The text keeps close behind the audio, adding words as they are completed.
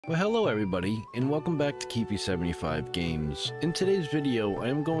Well, hello everybody, and welcome back to Keepy75 Games. In today's video, I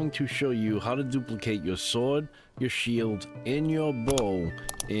am going to show you how to duplicate your sword, your shield, and your bow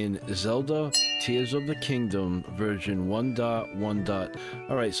in Zelda Tears of the Kingdom version 1.1.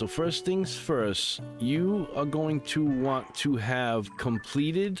 Alright, so first things first, you are going to want to have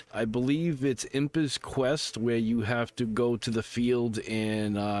completed, I believe it's Impa's quest, where you have to go to the field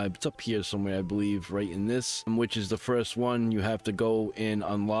and it's up here somewhere, I believe, right in this, which is the first one. You have to go and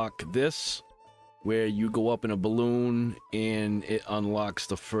unlock this, where you go up in a balloon and it unlocks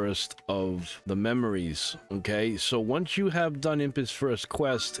the first of the memories. Okay, so once you have done Impa's first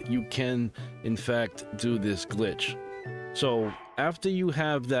quest, you can in fact do this glitch. So after you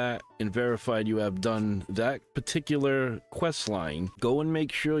have that and verified you have done that particular quest line, go and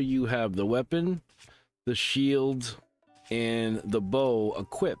make sure you have the weapon, the shield, and the bow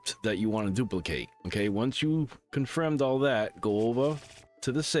equipped that you want to duplicate. Okay, once you confirmed all that, go over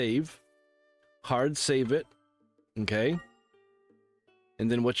to the save, hard save it, okay?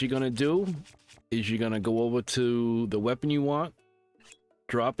 And then what you're gonna do is you're gonna go over to the weapon you want,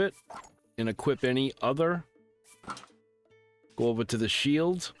 drop it, and equip any other. Go over to the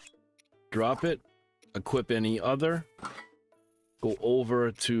shield, drop it, equip any other. Go over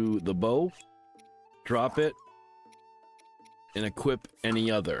to the bow, drop it, and equip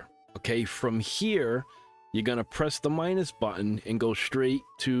any other. Okay, from here, you're gonna press the minus button and go straight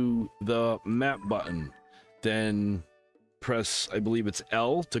to the map button. Then press, I believe it's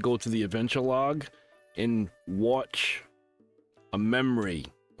L, to go to the adventure log and watch a memory.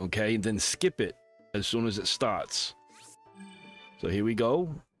 Okay, then skip it as soon as it starts. So here we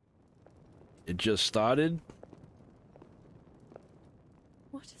go. It just started.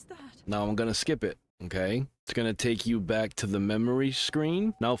 What is that? Now I'm gonna skip it. Okay, it's gonna take you back to the memory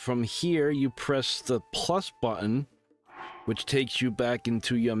screen. Now from here, you press the plus button, which takes you back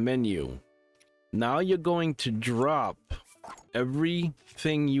into your menu. Now you're going to drop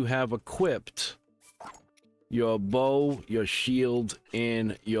everything you have equipped, your bow, your shield,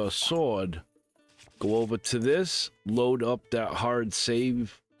 and your sword. Go over to this, load up that hard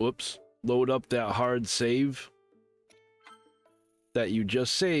save. Whoops, load up that hard save that you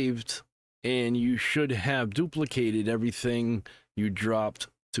just saved. And you should have duplicated everything you dropped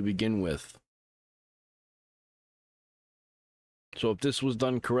to begin with. So if this was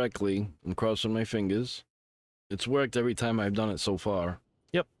done correctly, I'm crossing my fingers. It's worked every time I've done it so far.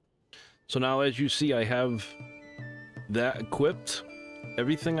 Yep. So now as you see, I have that equipped.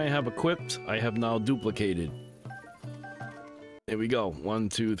 Everything I have equipped, I have now duplicated. There we go. 1,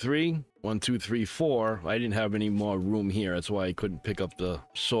 2, 3. 1, 2, 3, 4. I didn't have any more room here. That's why I couldn't pick up the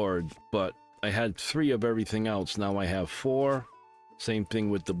sword. But I had 3 of everything else. Now I have 4. Same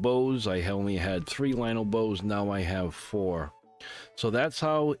thing with the bows. I only had 3 Lionel bows. Now I have 4. So that's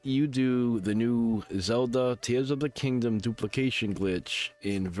how you do the new Zelda Tears of the Kingdom duplication glitch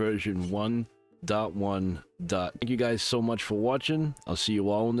in version 1.1. Thank you guys so much for watching. I'll see you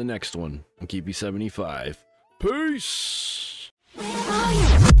all in the next one. I'm Keepy75. Peace! Where are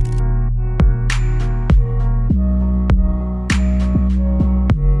you?